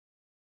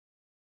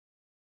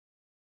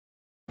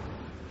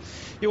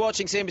You're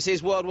watching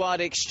CNBC's Worldwide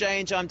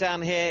Exchange. I'm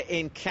down here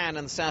in Cannes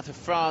in the south of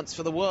France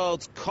for the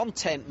world's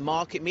content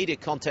market, media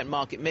content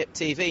market,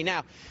 MIPTV.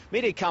 Now,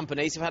 media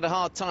companies have had a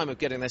hard time of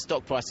getting their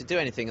stock price to do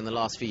anything in the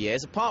last few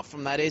years. Apart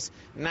from that is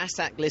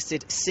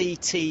Nasdaq-listed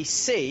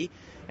CTC.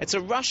 It's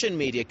a Russian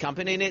media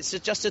company, and it's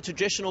just a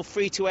traditional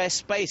free-to-air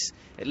space.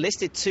 It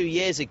listed 2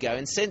 years ago,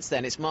 and since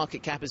then its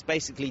market cap has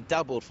basically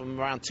doubled from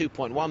around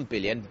 $2.1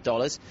 billion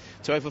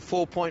to over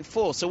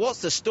 $4.4. So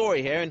what's the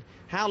story here, and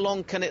how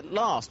long can it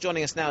last?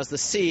 Joining us now is the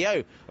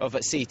CEO of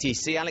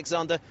CTC,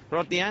 Alexander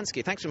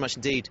Rodnyansky. Thanks very much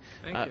indeed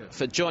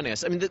for joining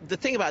us. I mean, the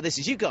thing about this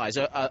is you guys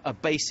are a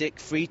basic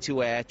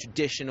free-to-air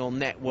traditional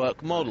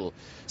network model.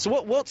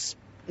 So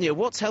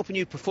what's helping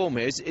you perform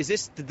here? Is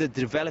this the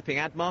developing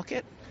ad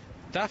market?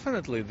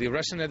 Definitely. The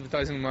Russian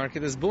advertising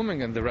market is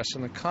booming in the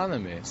Russian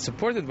economy,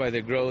 supported by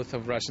the growth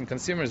of Russian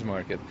consumers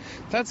market.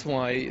 That's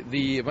why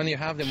when you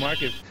have the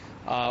market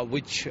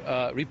which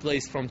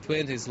replaced from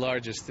 20th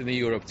largest in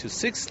Europe to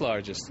 6th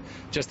largest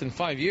just in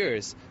 5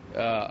 years,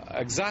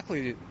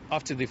 exactly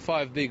after the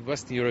 5 big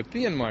Western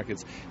European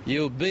markets,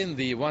 you've been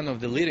one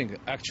of the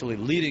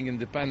leading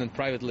independent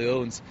privately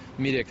owned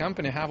media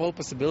company, have all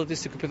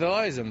possibilities to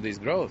capitalize on this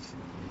growth.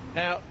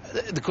 Now,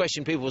 the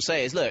question people will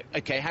say is, look,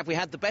 okay, have we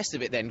had the best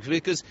of it then?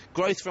 Because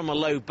growth from a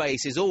low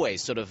base is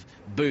always sort of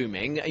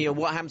booming.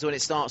 What happens when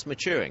it starts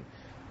maturing?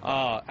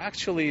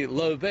 Actually,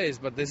 low base,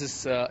 but this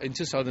is in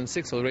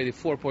 2006 already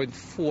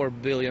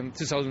 4.4 billion,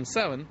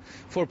 2007,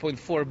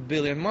 4.4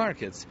 billion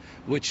markets,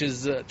 which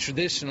is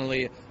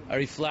traditionally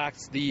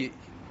reflects the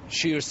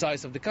sheer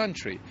size of the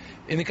country.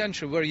 In a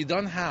country where you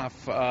don't have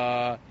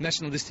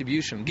national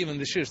distribution, given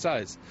the sheer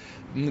size,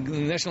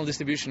 national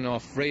distribution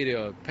of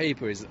radio,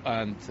 papers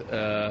and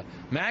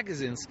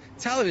magazines,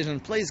 television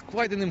plays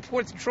quite an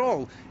important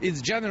role.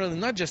 It's generally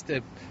not just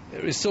a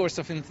source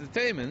of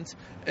entertainment,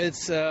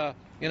 it's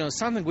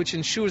something which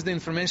ensures the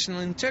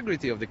informational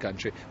integrity of the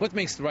country. What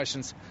makes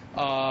Russians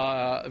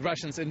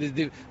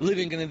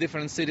living in the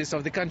different cities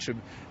of the country,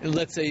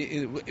 let's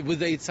say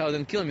with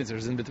 8,000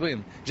 kilometers in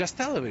between? Just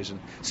television.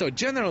 So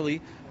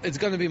generally, it's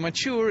going to be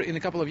mature in a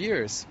couple of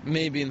years,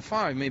 maybe in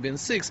 5, maybe in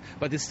 6,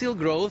 but it's still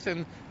growth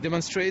and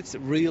demonstrates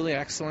really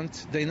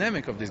excellent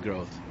dynamic of this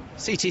growth.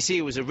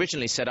 CTC was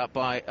originally set up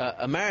by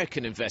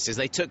American investors.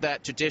 They took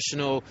that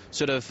traditional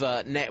sort of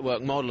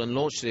network model and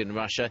launched it in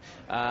Russia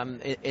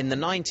in the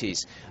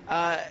 90s.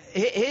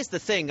 Here's the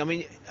thing. I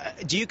mean,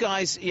 do you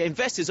guys,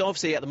 investors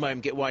obviously at the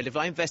moment get worried. If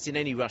I invest in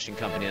any Russian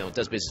company that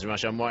does business in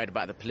Russia, I'm worried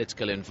about the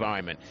political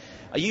environment.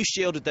 Are you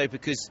shielded, though,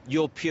 because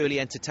you're purely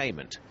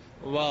entertainment?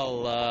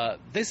 Well,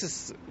 this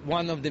is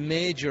one of the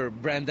major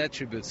brand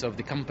attributes of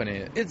the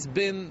company. It's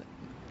been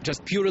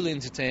just purely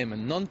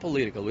entertainment,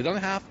 non-political. We don't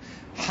have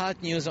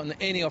hot news on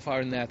any of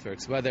our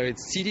networks, whether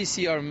it's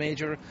CTC, our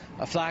major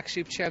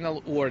flagship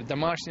channel, or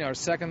Domashny, our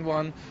second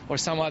one, or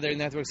some other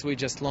networks we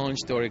just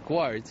launched or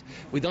acquired.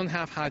 We don't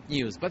have hot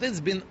news, but it's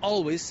been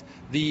always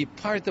the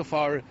part of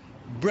our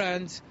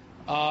brand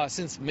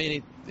since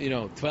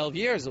 12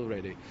 years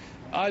already.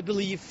 I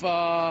believe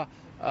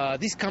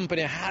this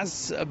company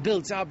has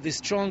built up this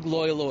strong,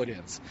 loyal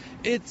audience.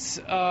 It's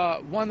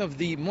one of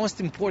the most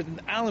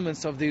important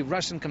elements of the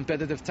Russian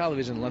competitive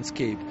television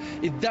landscape.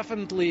 It's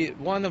definitely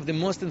one of the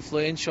most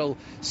influential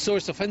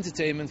source of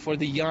entertainment for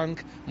the young,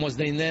 most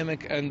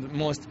dynamic, and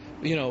most,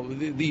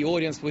 the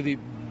audience with the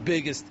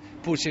biggest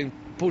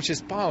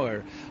purchase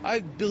power. I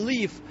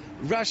believe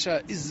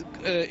Russia is,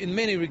 in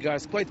many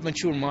regards, quite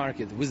mature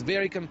market with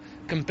very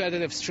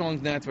competitive,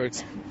 strong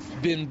networks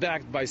being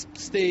backed by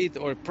state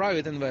or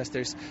private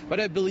investors. But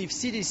I believe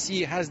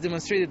CTC has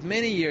demonstrated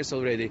many years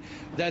already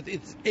that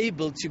it's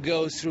able to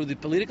go through the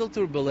political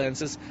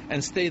turbulences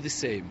and stay the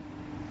same.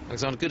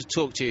 Alexander, good to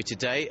talk to you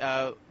today.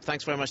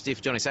 Thanks very much, Steve,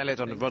 for joining us.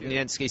 Alexander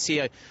Rodnyansky,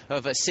 CEO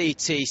of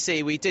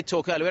CTC. We did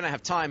talk earlier, we don't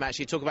have time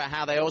actually, to talk about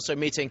how they're also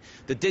meeting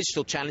the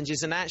digital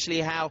challenges and actually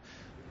how,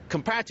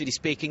 comparatively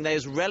speaking,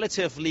 there's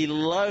relatively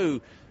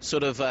low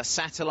sort of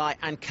satellite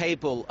and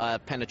cable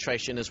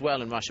penetration as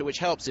well in Russia, which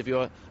helps if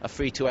you're a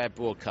free-to-air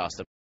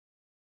broadcaster.